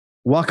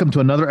Welcome to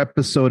another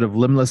episode of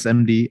Limitless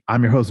MD.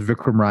 I'm your host,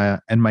 Vikram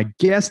Raya, and my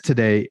guest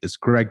today is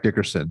Greg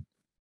Dickerson.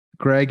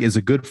 Greg is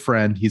a good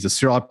friend. He's a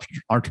serial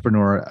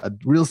entrepreneur, a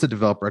real estate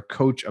developer, a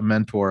coach, a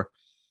mentor.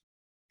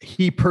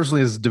 He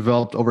personally has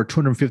developed over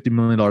 $250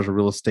 million of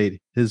real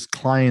estate. His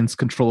clients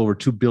control over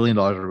 $2 billion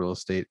of real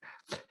estate.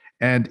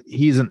 And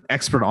he's an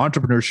expert in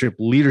entrepreneurship,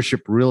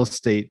 leadership, real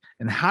estate,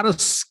 and how to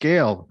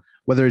scale,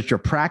 whether it's your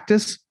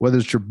practice, whether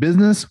it's your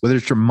business, whether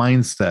it's your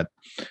mindset.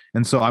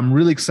 And so I'm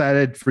really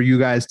excited for you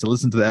guys to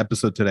listen to the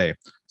episode today.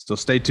 So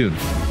stay tuned.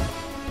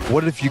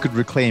 What if you could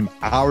reclaim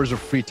hours of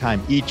free time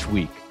each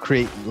week,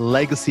 create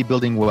legacy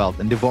building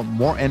wealth, and devote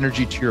more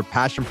energy to your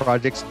passion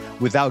projects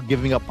without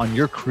giving up on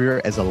your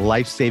career as a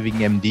life-saving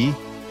MD?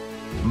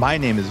 My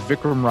name is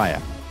Vikram Raya,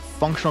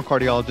 functional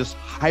cardiologist,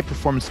 high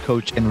performance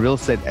coach, and real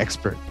estate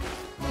expert.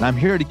 And I'm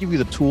here to give you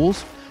the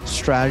tools,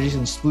 strategies,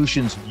 and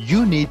solutions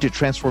you need to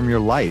transform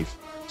your life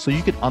so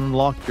you can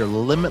unlock your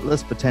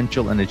limitless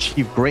potential and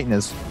achieve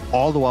greatness,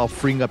 all the while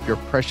freeing up your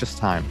precious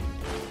time.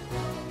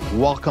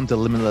 Welcome to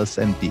Limitless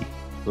MD.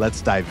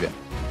 Let's dive in.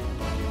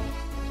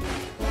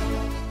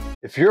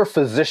 If you're a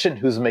physician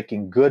who's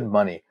making good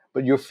money,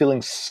 but you're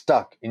feeling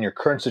stuck in your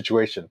current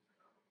situation,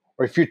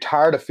 or if you're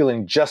tired of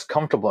feeling just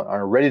comfortable and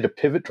are ready to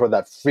pivot toward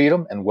that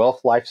freedom and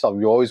wealth lifestyle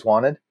you always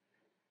wanted,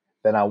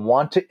 then I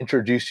want to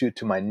introduce you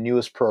to my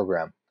newest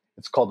program.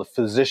 It's called the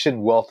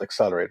Physician Wealth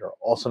Accelerator,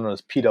 also known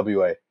as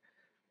PWA.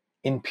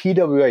 In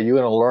PWA, you're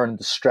going to learn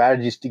the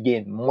strategies to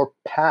gain more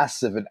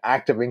passive and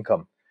active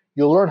income.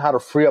 You'll learn how to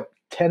free up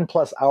 10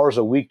 plus hours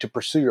a week to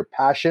pursue your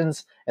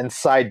passions and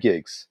side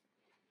gigs.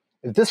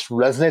 If this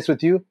resonates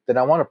with you, then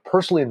I want to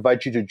personally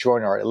invite you to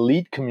join our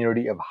elite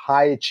community of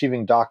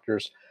high-achieving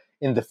doctors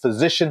in the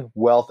Physician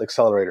Wealth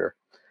Accelerator.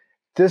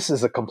 This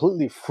is a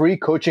completely free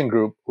coaching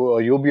group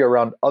where you'll be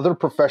around other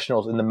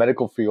professionals in the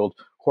medical field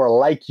who are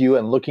like you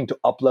and looking to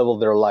up-level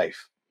their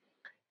life.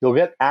 You'll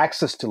get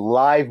access to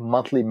live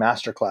monthly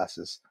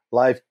masterclasses,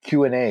 live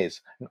Q&As,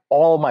 and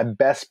all of my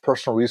best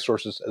personal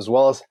resources, as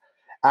well as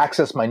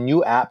access my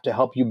new app to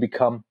help you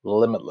become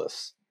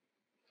limitless.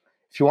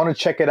 If you want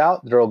to check it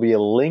out, there will be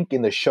a link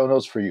in the show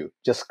notes for you.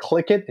 Just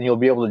click it and you'll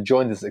be able to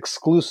join this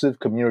exclusive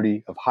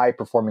community of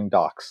high-performing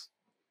docs.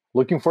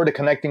 Looking forward to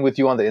connecting with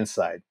you on the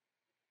inside.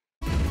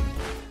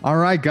 All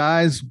right,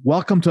 guys,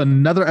 welcome to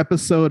another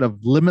episode of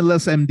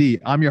Limitless MD.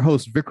 I'm your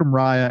host, Vikram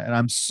Raya, and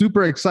I'm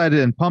super excited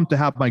and pumped to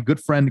have my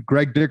good friend,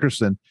 Greg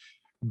Dickerson.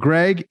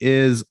 Greg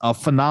is a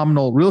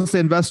phenomenal real estate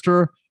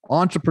investor,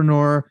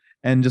 entrepreneur,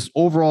 and just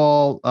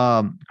overall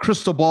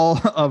crystal ball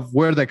of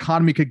where the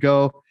economy could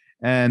go.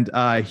 And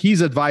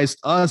he's advised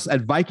us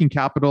at Viking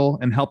Capital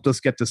and helped us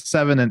get to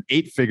 7 and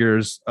 8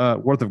 figures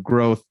worth of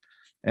growth.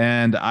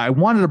 And I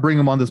wanted to bring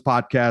him on this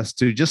podcast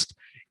to just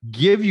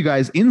give you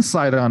guys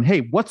insight on,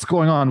 hey, what's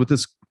going on with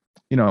this,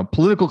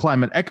 political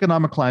climate,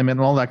 economic climate,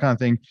 and all that kind of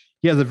thing.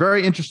 He has a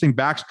very interesting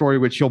backstory,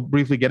 which he'll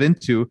briefly get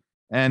into.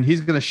 And he's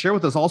going to share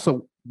with us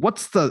also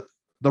what's the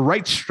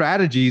right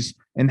strategies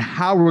and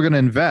how we're going to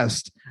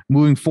invest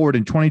moving forward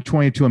in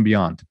 2022 and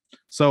beyond.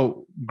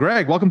 So,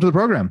 Greg, welcome to the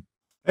program.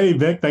 Hey,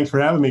 Vic, thanks for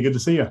having me. Good to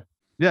see you.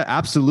 Yeah,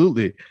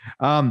 absolutely.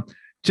 Can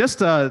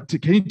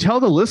you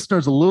tell the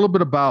listeners a little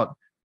bit about,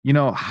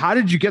 how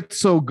did you get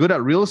so good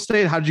at real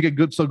estate? How did you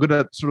get so good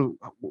at sort of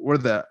where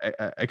the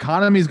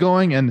economy is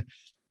going?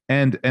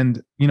 And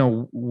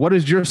what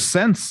is your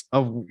sense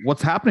of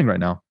what's happening right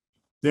now?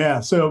 Yeah.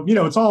 So,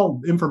 it's all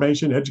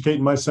information,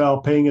 educating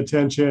myself, paying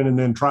attention, and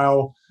then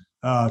trial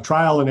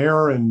and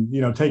error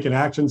and, taking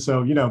action.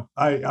 So,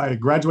 I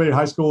graduated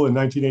high school in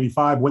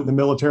 1985, went in the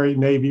military,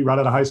 Navy, right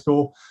out of high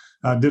school,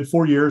 did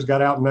 4 years,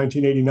 got out in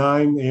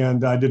 1989.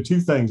 And I did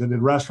 2 things. I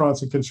did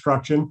restaurants and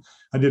construction.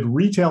 I did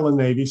retail in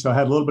Navy. So I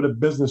had a little bit of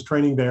business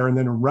training there. And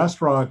then in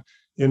restaurant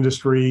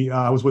industry,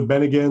 I was with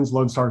Bennigan's,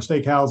 Lone Star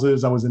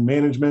Steakhouses. I was in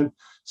management.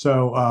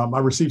 So I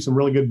received some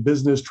really good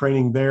business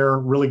training there,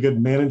 really good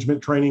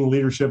management training,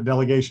 leadership,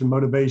 delegation,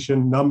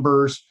 motivation,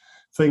 numbers,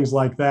 things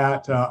like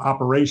that,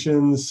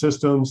 operations,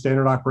 systems,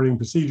 standard operating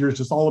procedures,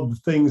 just all of the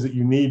things that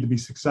you need to be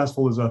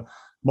successful as a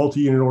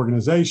multi-unit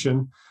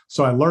organization.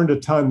 So I learned a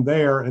ton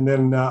there, and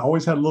then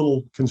always had a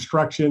little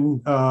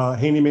construction,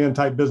 handyman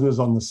type business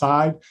on the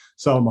side.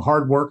 So I'm a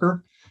hard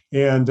worker.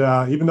 And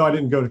even though I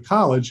didn't go to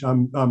college,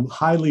 I'm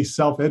highly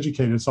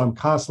self-educated. So I'm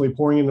constantly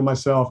pouring into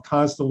myself,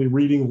 constantly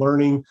reading,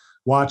 learning,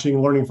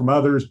 watching, learning from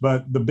others.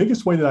 But the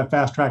biggest way that I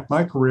fast-tracked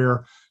my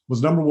career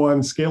was, number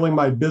one, scaling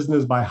my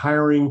business by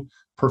hiring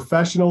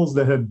professionals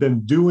that had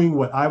been doing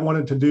what I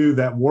wanted to do,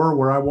 that were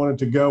where I wanted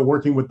to go,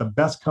 working with the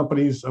best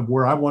companies of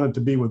where I wanted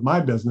to be with my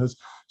business.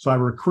 So I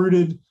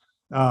recruited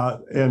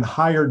and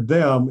hired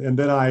them, and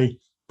then I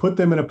put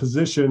them in a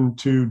position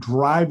to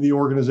drive the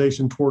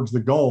organization towards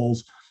the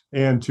goals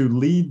and to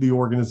lead the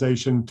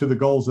organization to the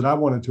goals that I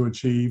wanted to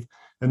achieve.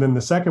 And then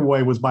the second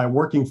way was by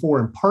working for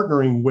and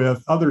partnering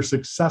with other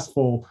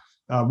successful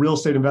real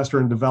estate investor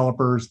and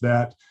developers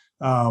that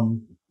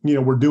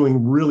were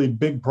doing really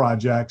big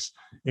projects,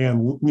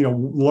 and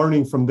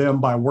learning from them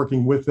by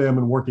working with them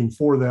and working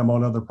for them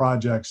on other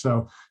projects.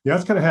 So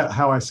that's kind of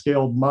how I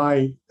scaled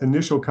my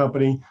initial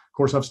company Of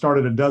course, I've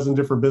started a dozen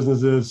different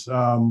businesses,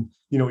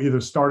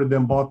 either started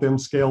them, bought them,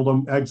 scaled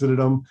them, exited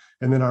them,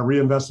 and then I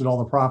reinvested all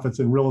the profits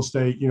in real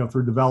estate,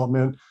 through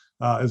development,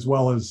 as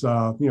well as,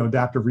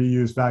 adaptive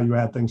reuse, value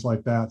add, things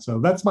like that. So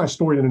that's my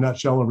story in a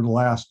nutshell over the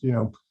last,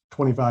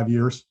 25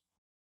 years.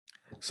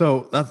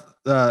 So that's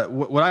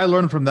what I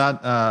learned from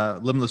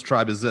that Limitless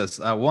Tribe is this.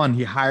 One,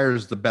 he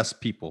hires the best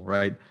people,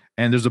 right?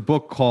 And there's a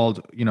book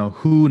called,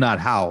 Who Not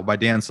How by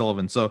Dan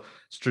Sullivan. So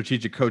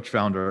strategic coach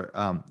founder.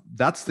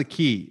 That's the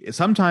key.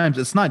 Sometimes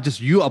it's not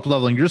just you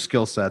up-leveling your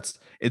skill sets.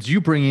 It's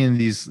you bringing in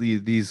these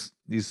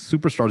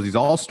superstars, these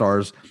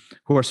all-stars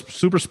who are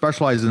super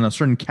specialized in a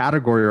certain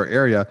category or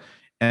area,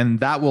 and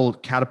that will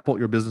catapult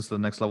your business to the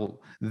next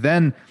level.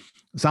 Then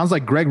it sounds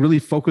like Greg really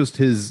focused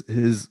his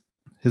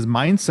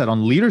mindset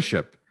on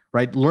leadership,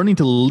 right? Learning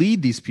to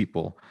lead these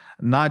people,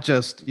 not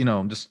just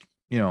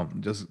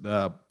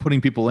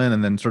putting people in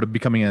and then sort of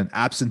becoming an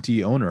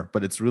absentee owner,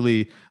 but it's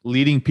really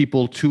leading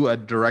people to a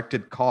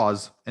directed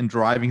cause and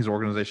driving his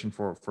organization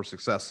for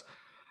success.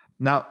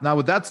 Now,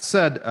 with that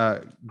said,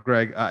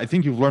 Greg, I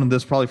think you've learned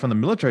this probably from the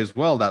military as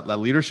well, that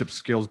leadership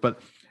skills.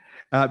 But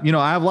I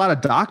have a lot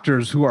of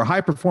doctors who are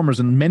high performers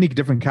in many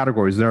different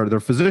categories. They're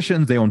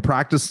physicians, they own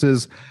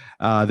practices,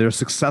 they're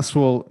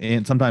successful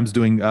in sometimes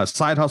doing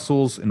side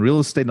hustles in real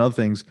estate and other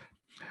things.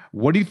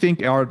 What do you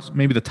think are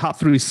maybe the top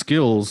 3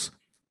 skills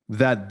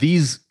that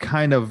these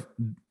kind of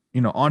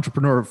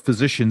entrepreneur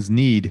physicians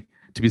need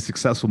to be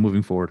successful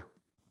moving forward?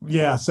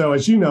 Yeah. So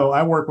as you know,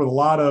 I work with a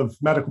lot of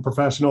medical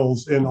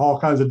professionals in all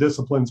kinds of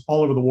disciplines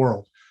all over the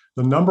world.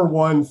 The number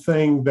one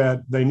thing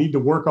that they need to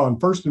work on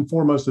first and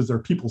foremost is their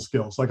people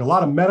skills. Like a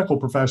lot of medical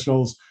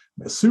professionals,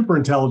 super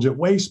intelligent,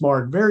 way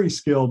smart, very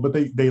skilled, but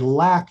they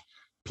lack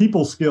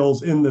people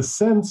skills in the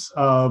sense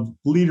of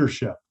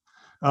leadership.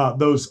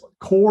 Those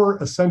core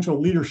essential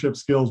leadership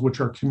skills, which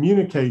are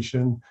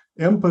communication,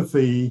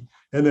 empathy,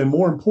 and then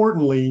more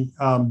importantly,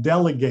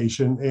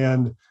 delegation.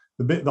 And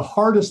the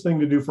hardest thing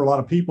to do for a lot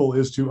of people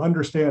is to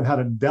understand how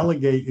to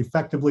delegate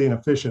effectively and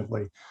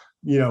efficiently.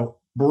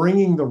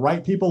 Bringing the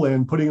right people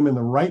in, putting them in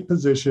the right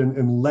position,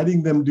 and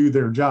letting them do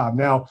their job.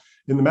 Now,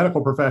 in the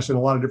medical profession,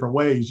 a lot of different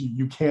ways,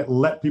 you can't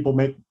let people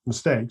make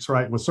mistakes,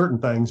 right, with certain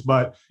things.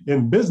 But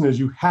in business,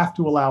 you have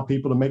to allow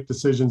people to make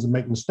decisions and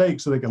make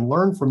mistakes so they can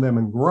learn from them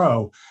and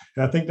grow.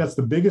 And I think that's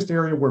the biggest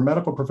area where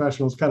medical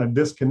professionals kind of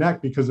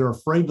disconnect because they're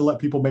afraid to let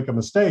people make a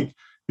mistake.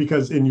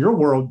 Because in your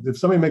world, if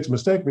somebody makes a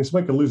mistake,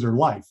 somebody could lose their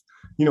life.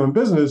 In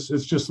business,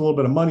 it's just a little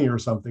bit of money or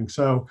something.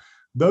 So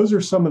those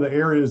are some of the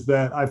areas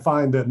that I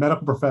find that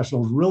medical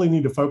professionals really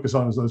need to focus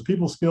on, is those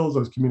people skills,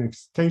 those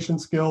communication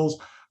skills,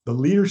 the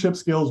leadership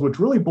skills, which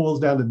really boils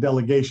down to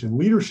delegation.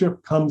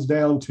 Leadership comes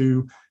down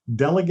to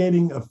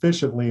delegating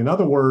efficiently. In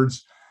other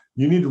words,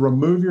 you need to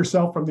remove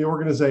yourself from the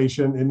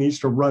organization. It needs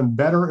to run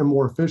better and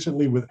more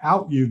efficiently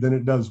without you than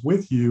it does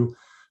with you.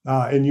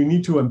 And you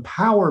need to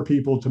empower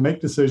people to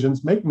make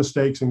decisions, make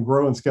mistakes, and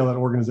grow and scale that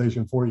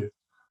organization for you.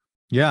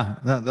 Yeah,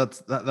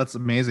 that's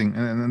amazing.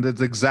 And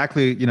that's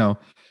exactly,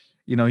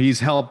 he's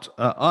helped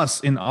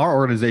us in our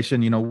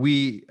organization.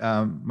 We,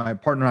 my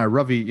partner and I,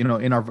 Ravi,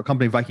 in our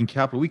company, Viking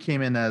Capital, we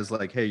came in as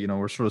like, hey,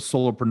 we're sort of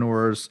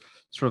solopreneurs,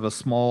 sort of a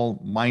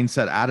small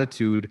mindset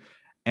attitude.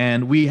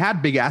 And we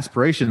had big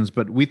aspirations,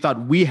 but we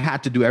thought we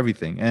had to do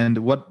everything. And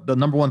what the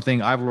number one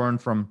thing I've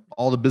learned from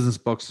all the business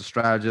books, the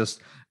strategists,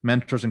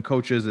 mentors, and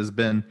coaches has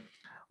been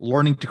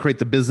learning to create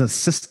the business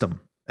system.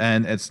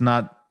 And it's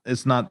not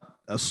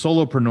a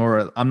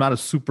solopreneur. I'm not a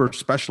super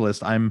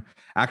specialist. I'm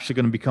actually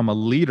going to become a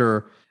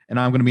leader, and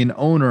I'm going to be an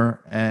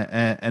owner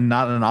and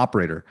not an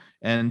operator.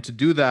 And to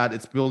do that,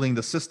 it's building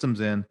the systems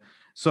in.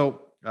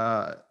 So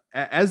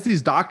as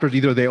these doctors,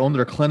 either they own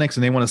their clinics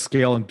and they want to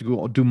scale and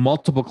do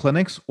multiple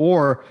clinics,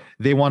 or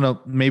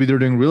maybe they're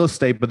doing real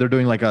estate, but they're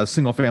doing like a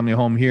single family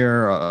home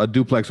here, a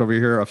duplex over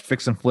here, a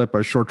fix and flip,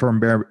 a short-term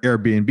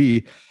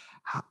Airbnb.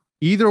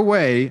 Either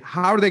way,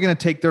 how are they going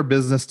to take their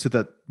business to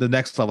the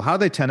next level? How do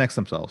they 10X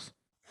themselves?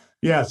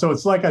 Yeah. So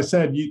it's like I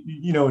said,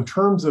 in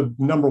terms of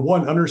number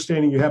one,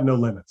 understanding you have no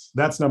limits.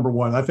 That's number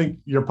one. I think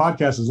your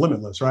podcast is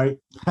limitless, right?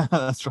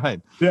 That's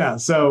right. Yeah.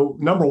 So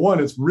number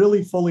one, it's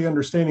really fully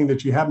understanding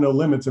that you have no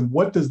limits. And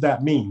what does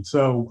that mean?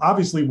 So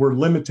obviously we're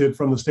limited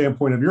from the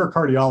standpoint of you're a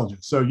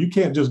cardiologist. So you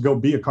can't just go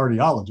be a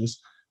cardiologist.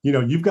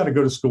 You've got to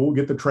go to school,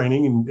 get the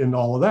training and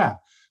all of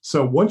that.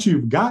 So once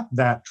you've got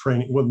that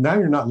training, well, now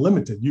you're not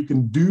limited. You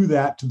can do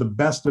that to the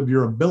best of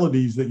your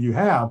abilities that you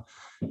have.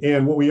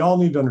 And what we all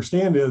need to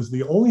understand is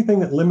the only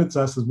thing that limits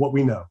us is what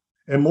we know.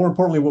 And more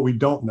importantly, what we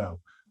don't know.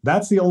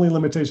 That's the only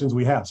limitations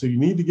we have. So you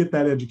need to get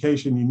that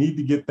education. You need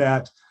to get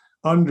that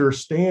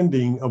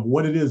understanding of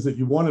what it is that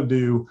you want to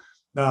do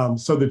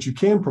so that you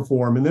can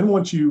perform. And then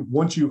once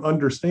you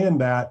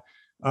understand that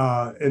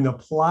and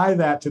apply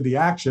that to the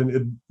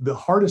action, the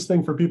hardest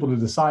thing for people to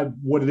decide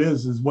what it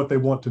is what they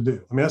want to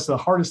do. I mean, that's the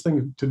hardest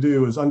thing to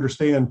do, is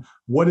understand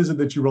what is it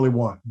that you really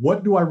want?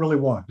 What do I really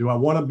want? Do I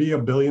want to be a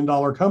 $1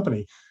 billion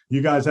company?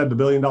 You guys had the $1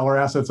 billion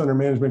assets under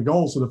management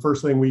goal. So the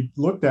first thing we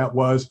looked at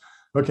was,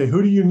 okay,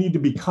 who do you need to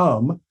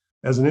become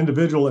as an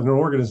individual in an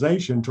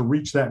organization to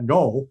reach that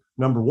goal?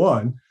 Number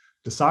one.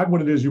 decide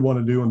what it is you want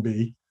to do and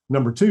be.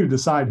 Number two,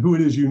 decide who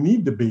it is you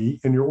need to be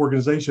in your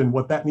organization,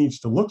 what that needs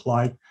to look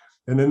like.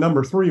 And then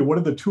number three, what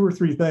are the 2 or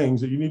 3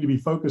 things that you need to be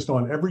focused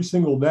on every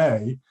single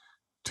day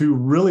to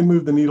really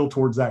move the needle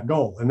towards that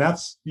goal? And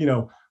that's,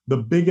 the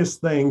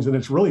biggest things. And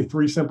it's really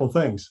 3 simple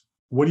things.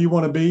 What do you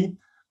want to be?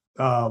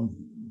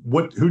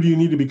 Who do you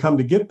need to become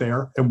to get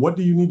there? And what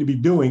do you need to be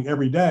doing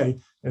every day?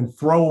 And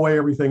throw away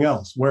everything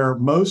else. Where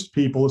most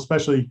people,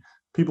 especially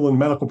people in the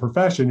medical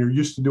profession, you're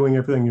used to doing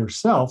everything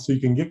yourself. So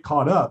you can get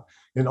caught up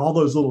in all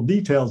those little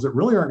details that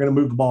really aren't going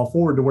to move the ball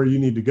forward to where you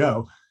need to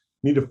go.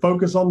 You need to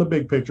focus on the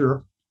big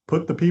picture,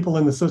 put the people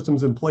and the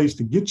systems in place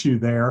to get you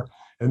there.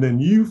 And then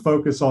you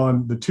focus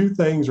on the 2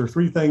 things or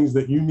 3 things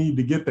that you need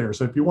to get there.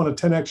 So if you want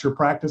to 10x your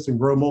practice and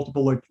grow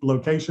multiple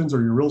locations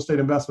or your real estate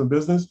investment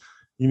business,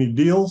 you need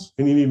deals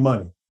and you need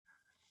money.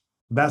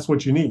 That's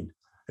what you need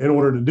in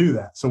order to do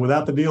that. So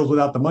without the deals,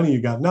 without the money,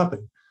 you got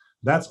nothing.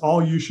 That's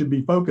all you should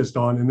be focused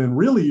on. And then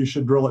really you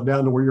should drill it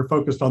down to where you're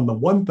focused on the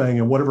one thing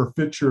and whatever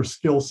fits your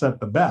skill set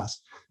the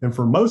best. And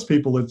for most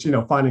people, it's,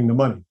 finding the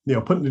money,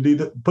 putting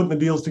the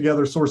deals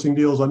together, sourcing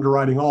deals,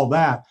 underwriting, all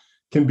that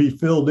can be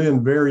filled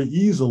in very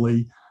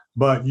easily.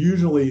 But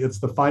usually it's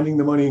the finding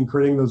the money and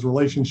creating those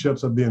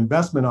relationships of the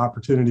investment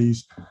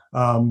opportunities.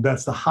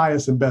 That's the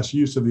highest and best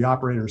use of the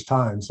operator's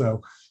time.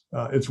 So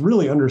it's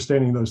really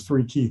understanding those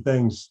 3 key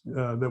things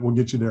that will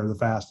get you there the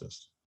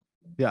fastest.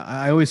 Yeah,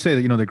 I always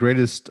say that, the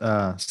greatest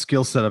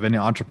skill set of any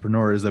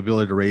entrepreneur is the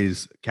ability to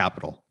raise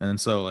capital. And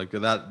so like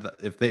that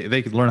if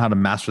they could learn how to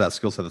master that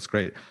skill set, that's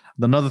great.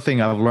 Another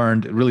thing I've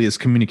learned really is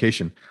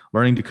communication,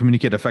 learning to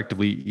communicate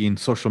effectively in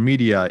social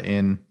media,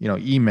 in,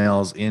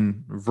 emails,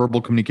 in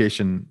verbal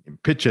communication,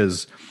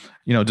 pitches,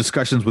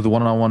 discussions with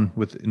one-on-one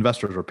with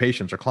investors or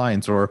patients or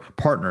clients or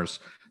partners.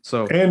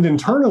 So, and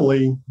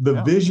internally,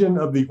 the vision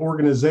of the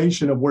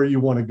organization of where you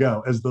want to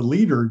go. As the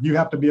leader, you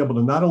have to be able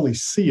to not only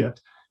see it,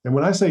 and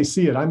when I say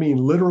see it, I mean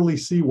literally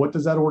see, what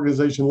does that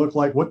organization look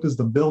like? What does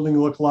the building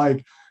look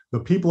like? The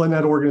people in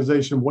that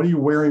organization, what are you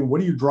wearing?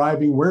 What are you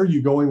driving? Where are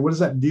you going? What does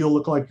that deal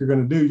look like you're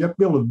going to do? You have to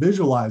be able to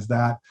visualize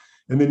that.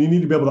 And then you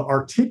need to be able to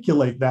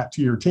articulate that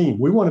to your team.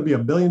 We want to be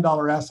 $1 billion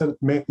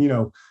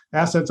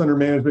assets under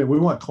management. We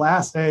want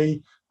Class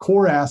A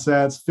core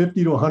assets, $50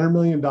 to $100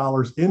 million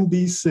in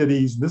these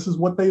cities. This is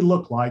what they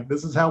look like.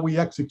 This is how we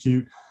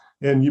execute.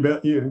 And you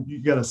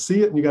got to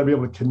see it, and you got to be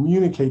able to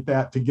communicate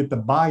that to get the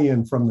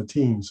buy-in from the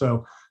team.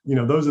 So,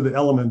 those are the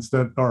elements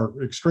that are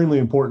extremely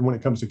important when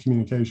it comes to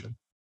communication.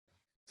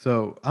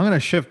 So I'm going to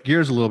shift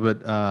gears a little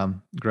bit,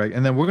 Greg,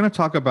 and then we're going to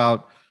talk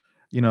about,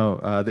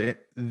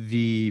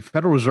 the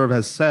Federal Reserve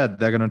has said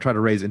they're going to try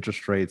to raise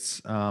interest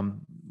rates.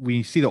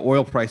 We see the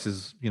oil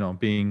prices,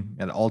 being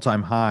at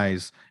all-time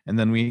highs, and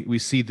then we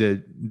see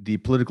the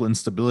political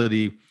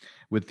instability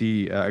with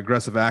the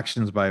aggressive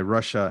actions by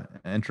Russia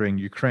entering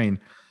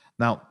Ukraine.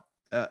 Now,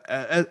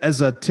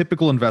 as a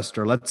typical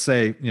investor, let's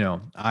say,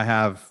 I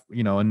have,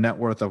 a net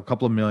worth of a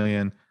couple of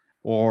million,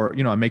 or,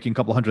 I'm making a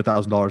couple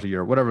 $100,000 a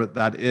year, whatever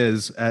that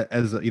is,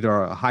 as either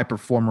a high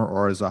performer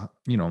or as a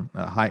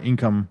high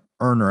income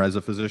earner as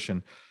a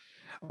physician.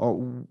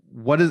 Or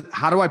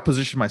how do I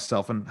position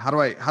myself, and how do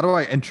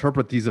I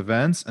interpret these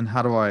events, and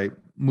how do I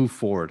move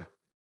forward?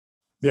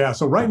 Yeah.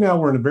 So right now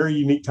we're in a very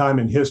unique time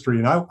in history.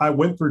 And I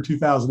went through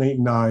 2008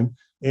 and 9.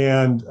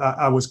 And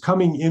I was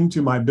coming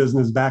into my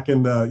business back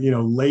in the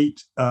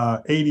late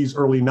 80s,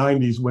 early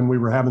 90s, when we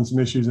were having some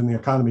issues in the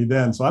economy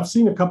then. So I've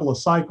seen a couple of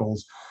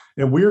cycles,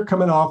 and we're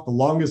coming off the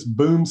longest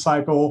boom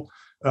cycle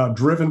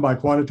driven by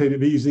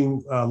quantitative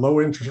easing,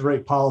 low interest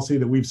rate policy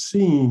that we've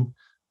seen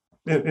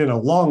in a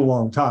long,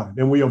 long time.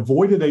 And we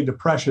avoided a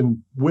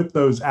depression with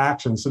those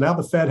actions. So now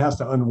the Fed has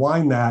to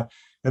unwind that.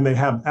 And they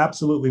have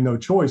absolutely no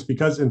choice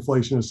because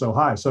inflation is so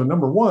high. So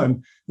number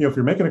one, if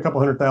you're making a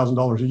couple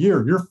 $100,000 a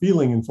year, you're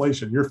feeling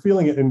inflation. You're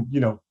feeling it, and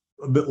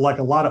like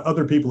a lot of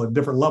other people at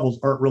different levels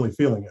aren't really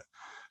feeling it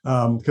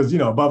because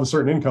above a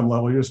certain income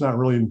level, you're just not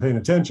really even paying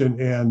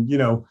attention. And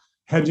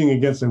hedging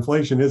against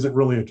inflation isn't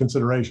really a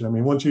consideration. I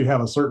mean, once you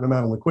have a certain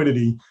amount of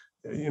liquidity,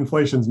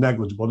 inflation's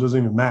negligible. It doesn't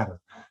even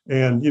matter.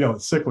 And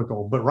it's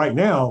cyclical. But right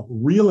now,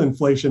 real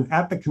inflation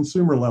at the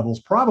consumer level is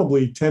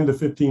probably 10 to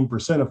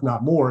 15%, if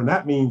not more. And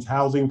that means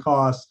housing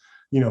costs,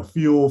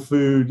 fuel,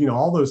 food,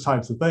 all those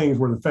types of things,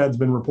 where the Fed's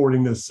been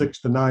reporting this 6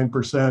 to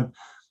 9%,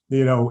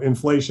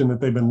 inflation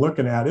that they've been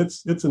looking at.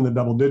 It's in the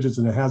double digits,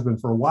 and it has been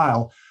for a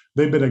while.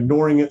 They've been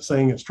ignoring it,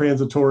 saying it's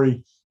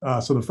transitory.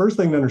 So the first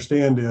thing to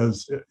understand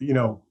is,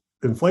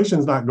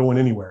 inflation's not going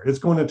anywhere. It's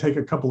going to take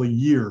a couple of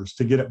years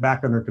to get it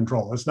back under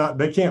control.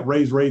 They can't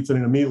raise rates and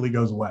it immediately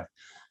goes away.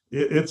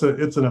 It's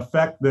an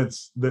effect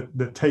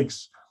that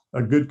takes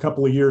a good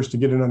couple of years to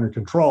get it under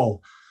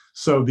control.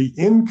 So the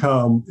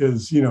income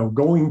is,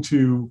 going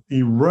to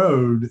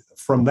erode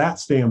from that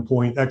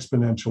standpoint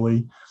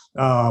exponentially.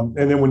 And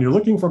then when you're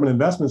looking from an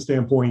investment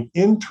standpoint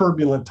in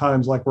turbulent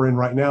times like we're in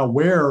right now,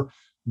 where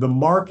the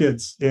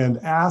markets and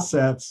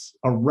assets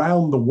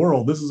around the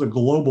world, this is a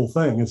global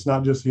thing, it's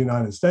not just the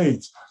United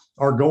States,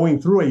 are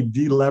going through a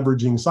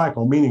deleveraging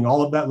cycle, meaning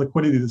all of that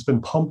liquidity that's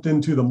been pumped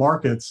into the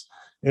markets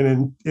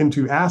and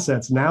into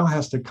assets now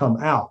has to come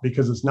out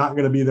because it's not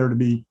going to be there to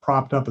be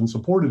propped up and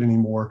supported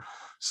anymore.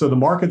 So the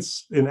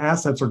markets in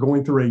assets are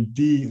going through a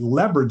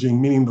deleveraging,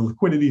 meaning the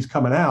liquidity is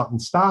coming out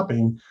and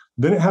stopping.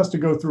 Then it has to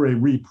go through a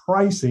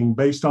repricing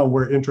based on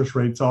where interest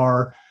rates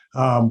are,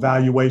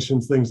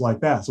 valuations, things like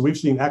that. So we've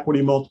seen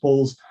equity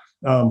multiples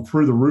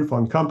through the roof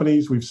on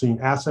companies. We've seen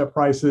asset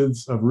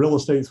prices of real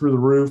estate through the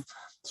roof.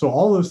 So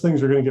all those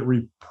things are going to get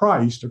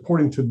repriced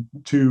according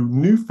to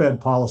new Fed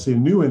policy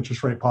and new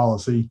interest rate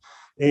policy.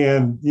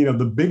 And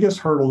the biggest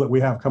hurdle that we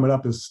have coming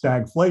up is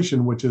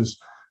stagflation, which is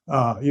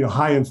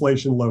high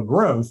inflation, low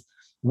growth,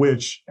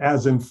 which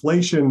as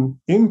inflation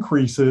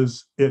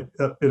increases, it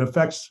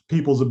affects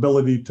people's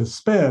ability to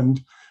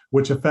spend,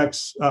 which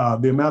affects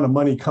the amount of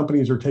money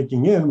companies are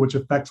taking in, which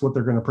affects what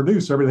they're going to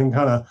produce. Everything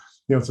kind of,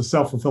 it's a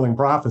self-fulfilling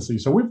prophecy.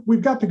 So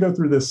we've got to go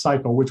through this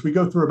cycle, which we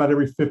go through about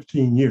every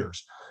 15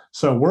 years.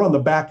 So we're on the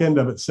back end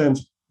of it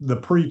since the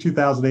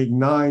pre-2008 and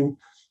 9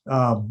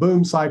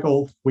 boom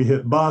cycle. We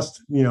hit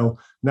bust.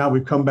 Now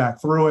we've come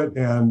back through it,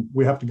 and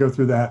we have to go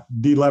through that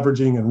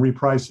deleveraging and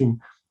repricing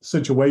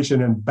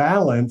situation and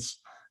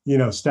balance,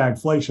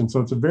 stagflation.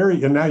 So it's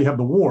and now you have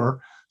the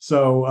war.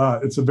 So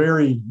it's a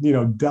very,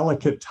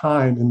 delicate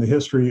time in the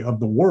history of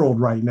the world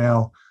right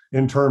now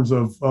in terms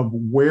of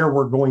where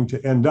we're going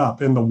to end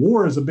up. And the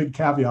war is a big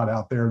caveat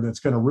out there that's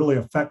going to really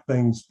affect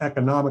things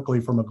economically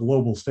from a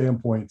global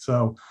standpoint.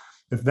 So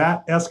if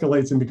that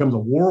escalates and becomes a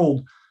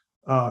world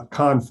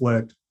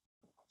conflict,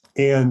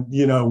 and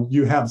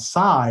you have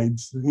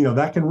sides,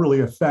 that can really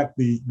affect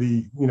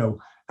the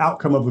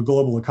outcome of the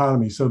global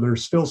economy. So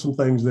there's still some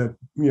things that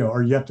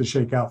are yet to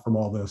shake out from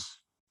all this.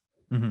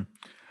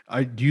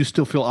 Mm-hmm. Do you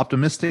still feel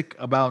optimistic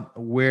about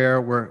where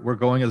we're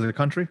going as a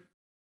country?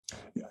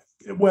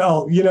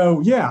 Well,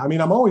 yeah. I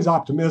mean, I'm always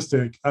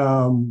optimistic.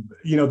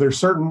 There's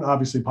certain,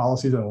 obviously,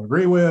 policies I don't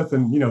agree with,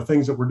 and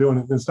things that we're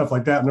doing and stuff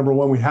like that. Number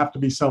one, we have to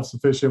be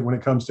self-sufficient when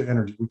it comes to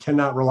energy. We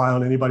cannot rely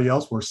on anybody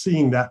else. We're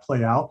seeing that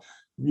play out.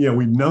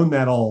 We've known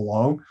that all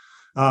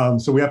along.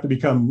 So we have to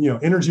become,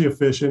 energy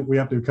efficient. We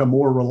have to become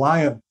more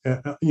reliant,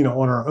 on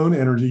our own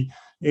energy,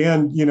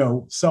 and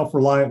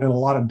self-reliant in a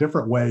lot of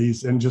different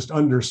ways, and just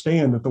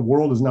understand that the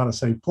world is not a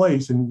safe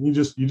place, and you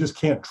just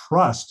can't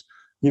trust,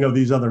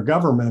 these other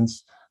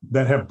governments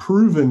that have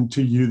proven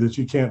to you that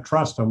you can't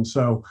trust them.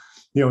 So,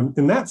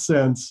 in that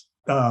sense,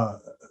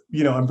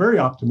 I'm very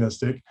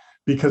optimistic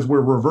because we're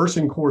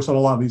reversing course on a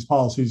lot of these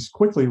policies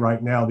quickly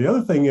right now. The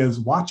other thing is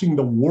watching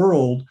the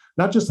world,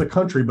 not just the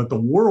country, but the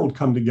world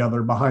come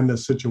together behind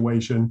this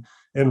situation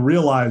and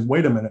realize,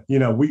 wait a minute,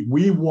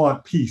 we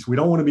want peace. We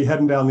don't want to be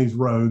heading down these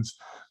roads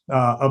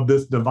of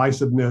this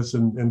divisiveness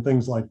and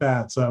things like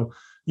that. So,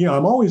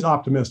 I'm always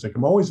optimistic.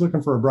 I'm always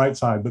looking for a bright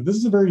side, but this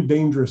is a very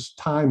dangerous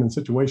time and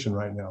situation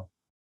right now.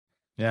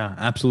 Yeah,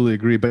 absolutely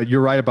agree. But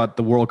you're right about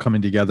the world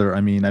coming together.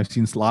 I mean, I've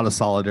seen a lot of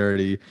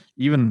solidarity,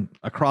 even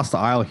across the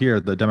aisle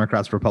here. The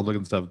Democrats,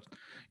 Republicans have,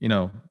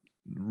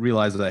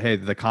 realized that, hey,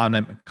 the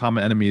common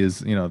enemy is,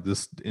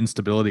 this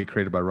instability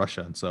created by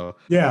Russia. And so,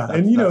 yeah.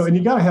 And, and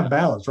you got to have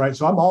balance, right?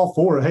 So I'm all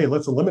for, hey,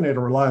 let's eliminate a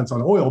reliance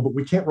on oil, but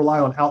we can't rely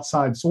on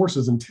outside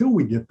sources until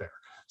we get there.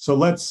 So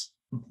let's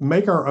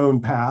make our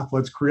own path.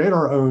 Let's create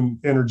our own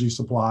energy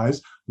supplies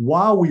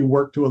while we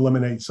work to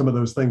eliminate some of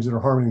those things that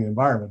are harming the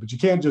environment. But you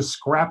can't just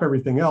scrap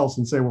everything else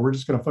and say, well, we're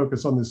just going to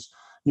focus on this,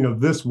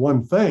 this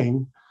one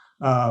thing,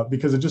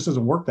 because it just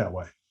doesn't work that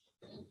way.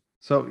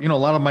 So, a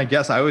lot of my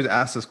guests, I always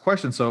ask this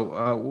question. So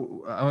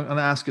I'm going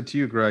to ask it to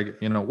you, Greg.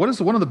 what is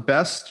one of the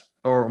best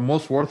or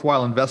most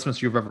worthwhile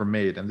investments you've ever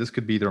made? And this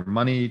could be either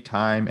money,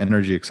 time,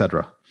 energy, et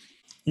cetera.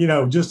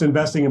 Just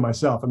investing in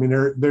myself. I mean,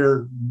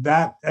 they're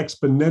that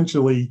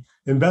exponentially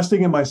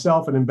investing in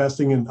myself and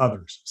investing in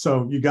others.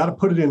 So you got to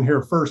put it in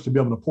here first to be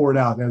able to pour it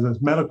out. And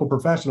as medical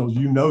professionals,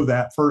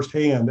 that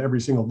firsthand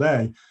every single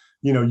day.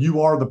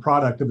 You are the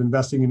product of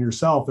investing in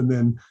yourself. And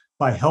then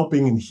by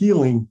helping and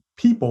healing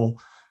people,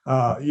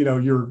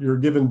 you're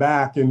giving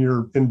back and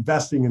you're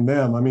investing in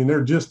them. I mean,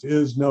 there just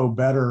is no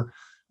better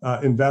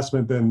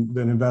investment than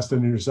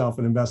investing in yourself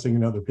and investing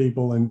in other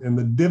people, and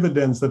the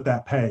dividends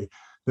that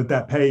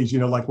pays,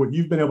 like what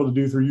you've been able to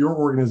do through your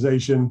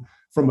organization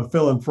from a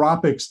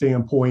philanthropic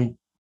standpoint,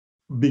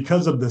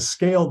 because of the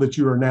scale that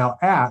you are now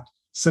at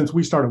since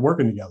we started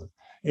working together.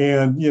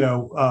 And,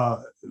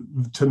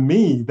 to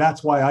me,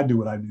 that's why I do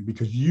what I do,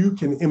 because you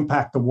can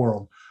impact the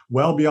world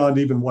well beyond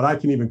even what I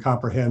can even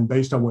comprehend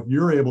based on what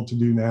you're able to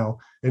do now.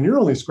 And you're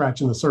only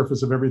scratching the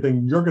surface of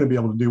everything you're going to be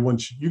able to do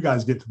once you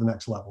guys get to the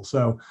next level.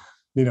 So,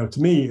 to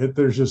me,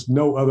 there's just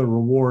no other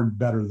reward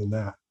better than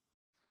that.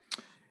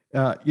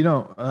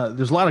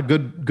 There's a lot of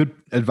good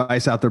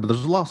advice out there, but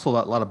there's also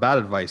a lot of bad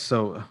advice.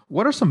 So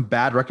what are some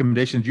bad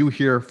recommendations you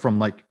hear from,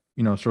 like,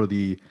 sort of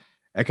the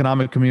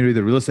economic community,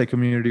 the real estate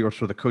community, or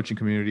sort of the coaching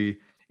community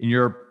in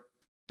your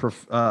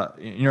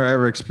area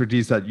of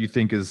expertise that you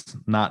think is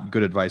not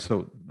good advice?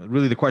 So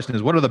really the question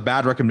is, what are the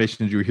bad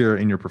recommendations you hear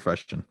in your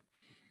profession?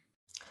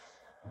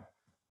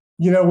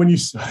 When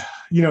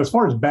as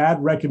far as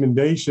bad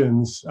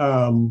recommendations,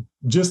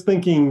 just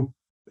thinking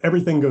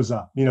everything goes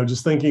up,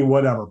 just thinking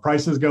whatever,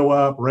 prices go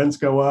up, rents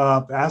go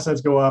up,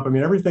 assets go up. I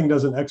mean, everything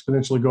doesn't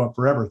exponentially go up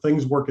forever.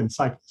 Things work in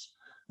cycles.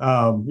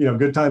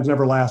 Good times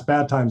never last,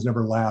 bad times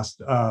never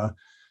last.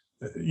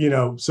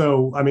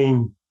 So I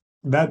mean,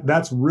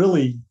 that's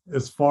really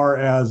as far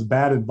as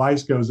bad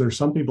advice goes. There's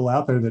some people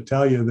out there that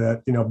tell you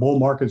that, bull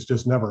markets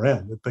just never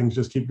end, that things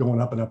just keep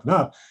going up and up and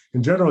up.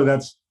 And generally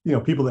that's,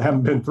 people that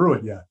haven't been through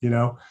it yet.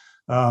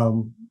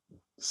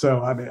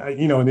 So, I mean,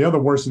 and the other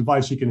worst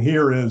advice you can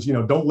hear is,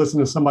 don't listen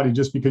to somebody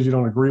just because you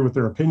don't agree with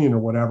their opinion or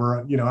whatever.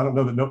 I don't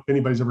know that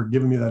anybody's ever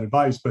given me that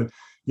advice, but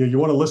you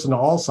want to listen to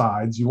all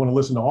sides, you want to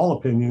listen to all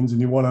opinions,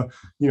 and you want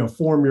to,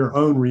 form your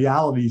own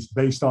realities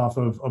based off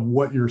of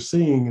what you're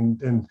seeing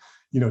and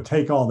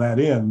take all that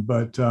in.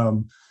 But I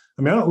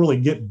don't really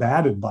get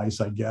bad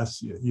advice, I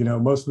guess.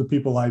 Most of the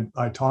people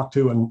I talk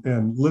to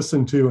and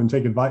listen to and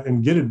take advice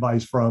and get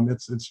advice from,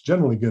 it's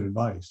generally good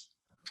advice.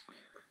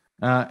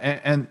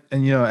 And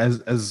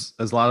as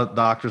a lot of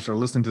doctors are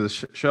listening to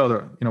this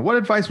show, what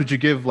advice would you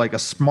give like a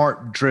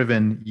smart,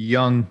 driven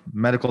young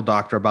medical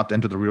doctor about to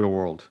enter the real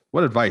world?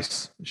 What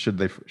advice should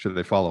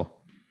they follow?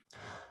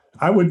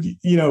 I would,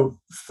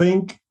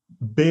 think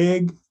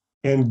big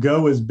and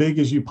go as big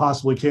as you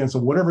possibly can. So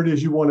whatever it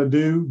is you want to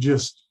do,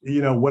 just,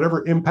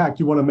 whatever impact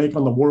you want to make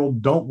on the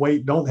world, don't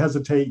wait, don't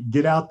hesitate,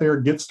 get out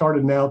there, get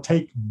started now,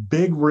 take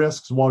big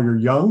risks while you're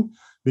young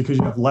because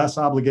you have less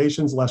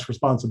obligations, less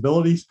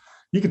responsibilities.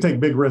 You can take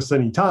big risks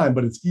anytime,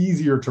 but it's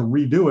easier to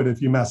redo it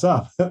if you mess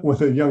up with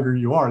the younger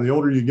you are. The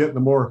older you get, the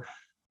more,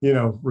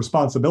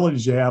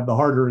 responsibilities you have, the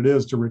harder it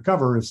is to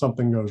recover if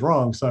something goes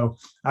wrong. So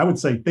I would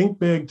say think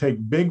big,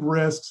 take big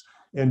risks,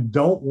 and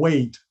don't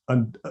wait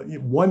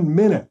 1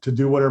 minute to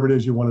do whatever it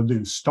is you want to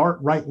do. Start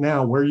right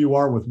now where you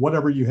are with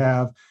whatever you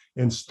have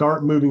and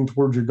start moving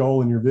towards your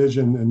goal and your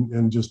vision,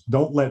 and just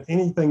don't let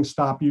anything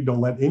stop you.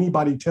 Don't let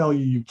anybody tell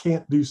you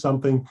can't do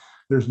something.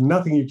 There's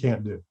nothing you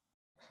can't do.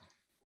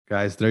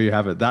 Guys, there you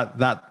have it.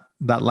 That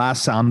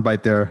last sound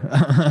bite there.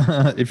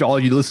 If all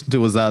you listened to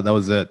was that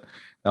was it.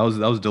 That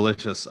was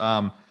delicious.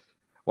 Wow.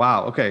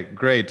 Okay,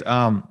 great.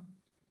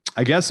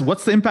 I guess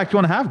what's the impact you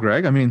want to have,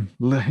 Greg? I mean,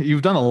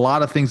 you've done a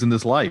lot of things in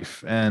this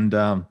life, and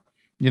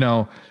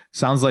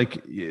sounds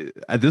like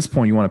at this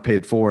point you want to pay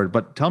it forward.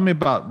 But tell me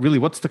about really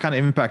what's the kind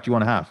of impact you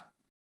want to have.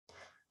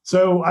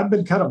 So I've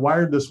been kind of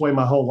wired this way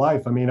my whole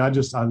life. I mean, I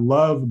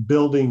love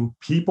building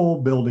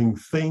people, building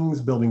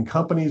things, building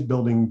companies,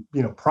 building,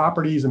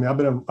 properties. I mean,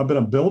 I've been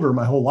a builder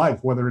my whole life,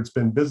 whether it's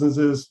been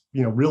businesses,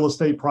 real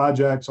estate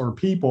projects or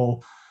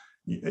people,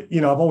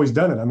 I've always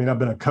done it. I mean, I've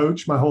been a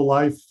coach my whole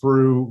life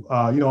through,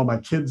 all my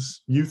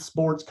kids' youth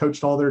sports,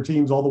 coached all their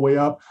teams all the way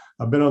up.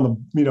 I've been on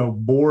the,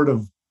 board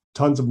of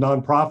tons of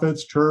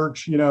nonprofits,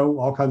 church,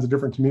 all kinds of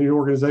different community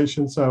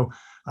organizations. So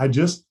I'm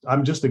just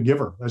a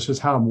giver. That's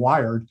just how I'm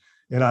wired.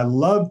 And I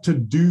love to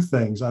do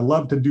things. I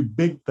love to do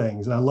big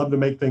things, and I love to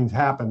make things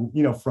happen,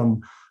 from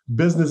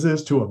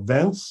businesses to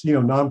events,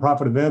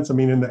 nonprofit events. I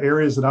mean, in the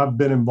areas that I've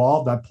been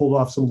involved, I pulled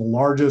off some of the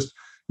largest,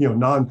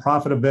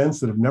 nonprofit events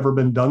that have never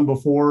been done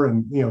before,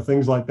 and,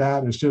 things like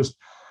that. It's just,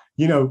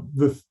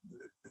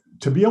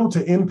 to be able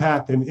to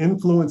impact and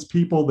influence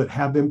people that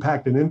have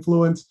impact and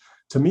influence,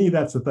 to me,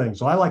 that's the thing.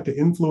 So I like to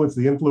influence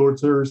the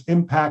influencers,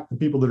 impact the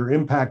people that are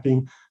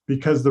impacting,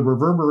 because the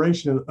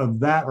reverberation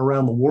of that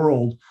around the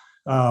world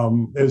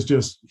is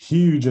just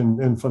huge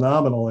and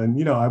phenomenal.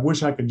 And, I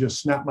wish I could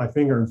just snap my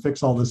finger and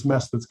fix all this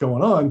mess that's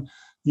going on,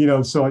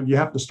 so you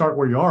have to start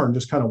where you are and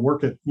just kind of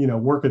work it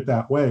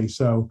that way.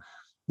 So,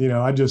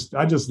 I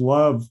just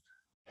love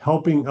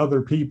helping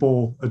other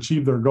people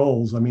achieve their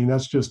goals. I mean,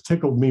 that's just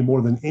tickled me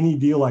more than any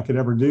deal I could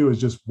ever do,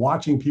 is just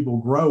watching people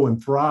grow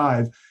and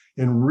thrive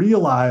and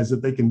realize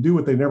that they can do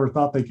what they never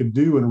thought they could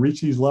do and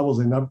reach these levels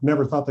they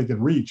never thought they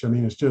could reach. I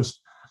mean, it's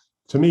just,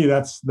 to me,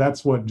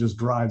 that's what just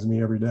drives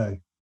me every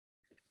day.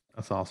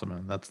 That's awesome,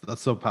 man.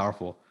 That's so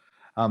powerful.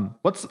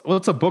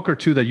 What's a book or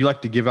two that you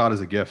like to give out as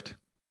a gift?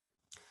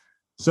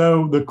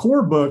 So the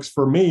core books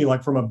for me,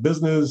 like from a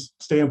business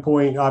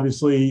standpoint,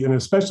 obviously, and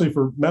especially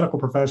for medical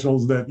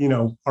professionals that,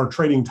 are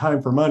trading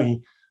time for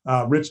money,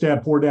 Rich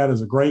Dad, Poor Dad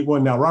is a great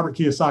one. Now, Robert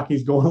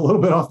Kiyosaki's going a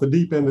little bit off the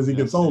deep end as he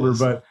gets older,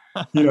 but,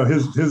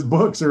 his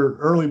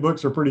early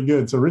books are pretty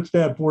good. So Rich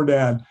Dad, Poor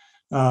Dad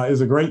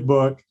is a great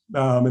book.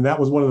 And that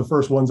was one of the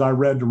first ones I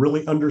read to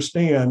really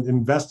understand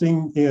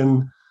investing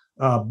in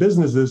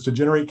businesses to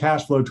generate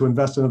cash flow to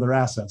invest in other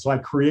assets. So I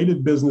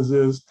created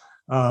businesses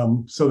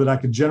so that I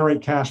could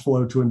generate cash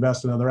flow to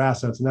invest in other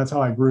assets. And that's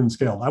how I grew and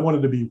scaled. I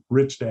wanted to be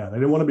Rich Dad. I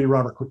didn't want to be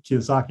Robert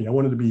Kiyosaki. I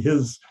wanted to be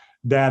his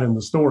dad in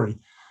the story.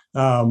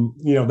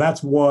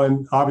 That's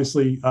one.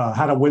 Obviously,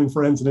 how to win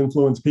friends and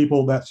influence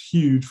people. That's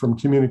huge, from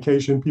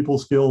communication, people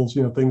skills,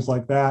 things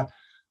like that.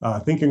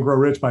 Think and Grow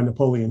Rich by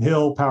Napoleon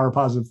Hill, Power of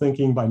Positive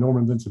Thinking by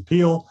Norman Vincent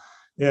Peale.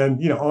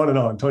 And, on and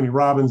on. Tony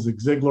Robbins, Zig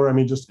Ziglar. I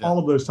mean, just all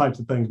of those types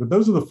of things. But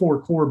those are the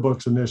four core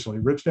books initially: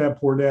 Rich Dad,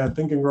 Poor Dad,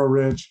 Think and Grow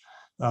Rich,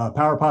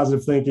 Power of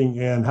Positive Thinking,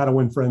 and How to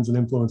Win Friends and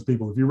Influence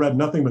People. If you read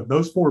nothing but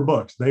those four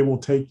books, they will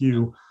take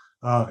you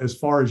as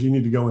far as you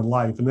need to go in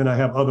life. And then I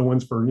have other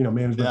ones for,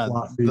 management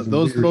philosophies.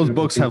 Those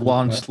books have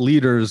launched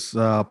leaders,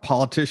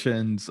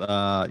 politicians,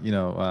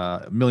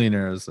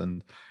 millionaires,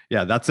 and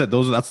that's it.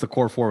 That's the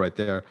core four right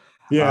there.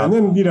 Yeah. And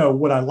then,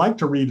 what I like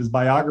to read is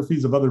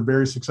biographies of other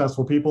very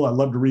successful people. I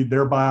love to read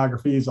their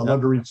biographies. I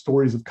love to read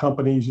stories of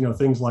companies,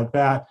 things like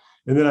that.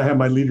 And then I have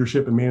my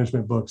leadership and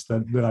management books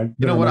that I.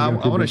 What I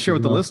want to share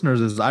with the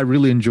listeners is I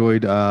really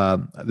enjoyed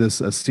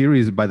this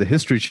series by the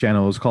History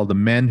Channel. It was called The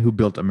Men Who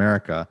Built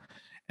America.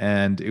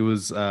 And it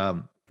was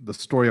the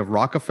story of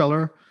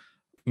Rockefeller,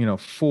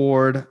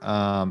 Ford,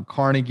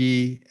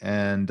 Carnegie,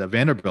 and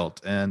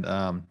Vanderbilt. And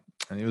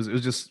it was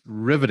just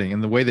riveting.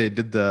 And the way they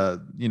did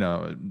the,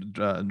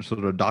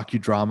 sort of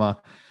docudrama,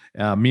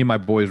 me and my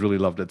boys really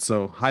loved it.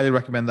 So highly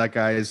recommend that,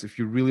 guys, if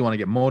you really want to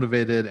get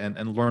motivated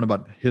and learn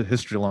about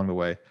history along the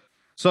way.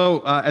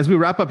 So as we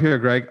wrap up here,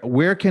 Greg,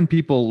 where can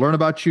people learn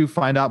about you,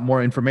 find out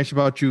more information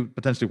about you,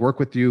 potentially work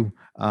with you?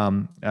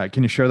 Can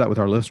you share that with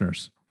our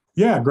listeners?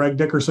 Yeah,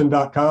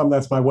 gregdickerson.com.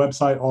 That's my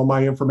website. All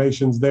my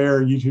information's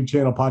there. YouTube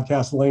channel,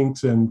 podcast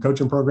links, and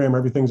coaching program.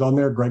 Everything's on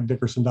there.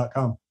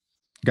 gregdickerson.com.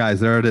 Guys,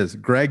 there it is.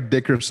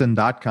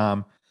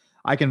 gregdickerson.com.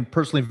 I can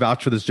personally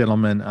vouch for this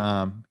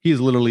gentleman. He's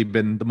literally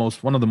been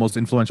one of the most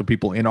influential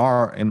people in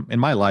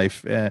my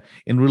life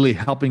in really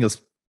helping us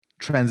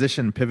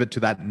transition, pivot to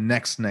that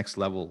next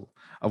level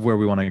of where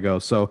we want to go.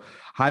 So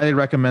highly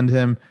recommend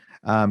him.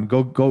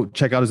 Go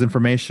check out his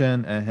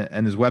information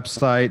and his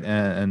website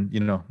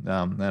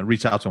and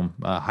reach out to him.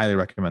 Highly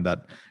recommend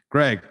that.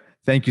 Greg,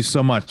 thank you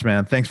so much,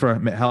 man. Thanks for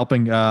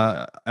helping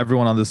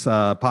everyone on this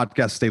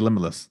podcast stay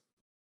limitless.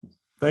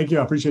 Thank you.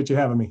 I appreciate you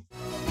having me.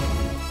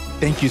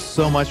 Thank you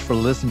so much for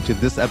listening to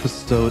this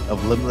episode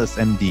of Limitless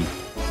MD.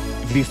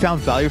 If you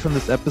found value from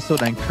this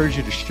episode, I encourage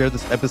you to share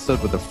this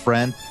episode with a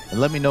friend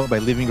and let me know by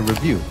leaving a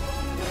review.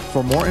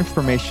 For more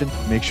information,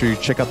 make sure you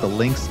check out the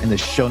links in the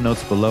show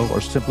notes below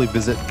or simply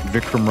visit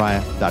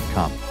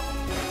vikramraya.com.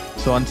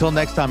 So until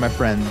next time, my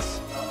friends,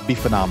 be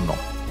phenomenal.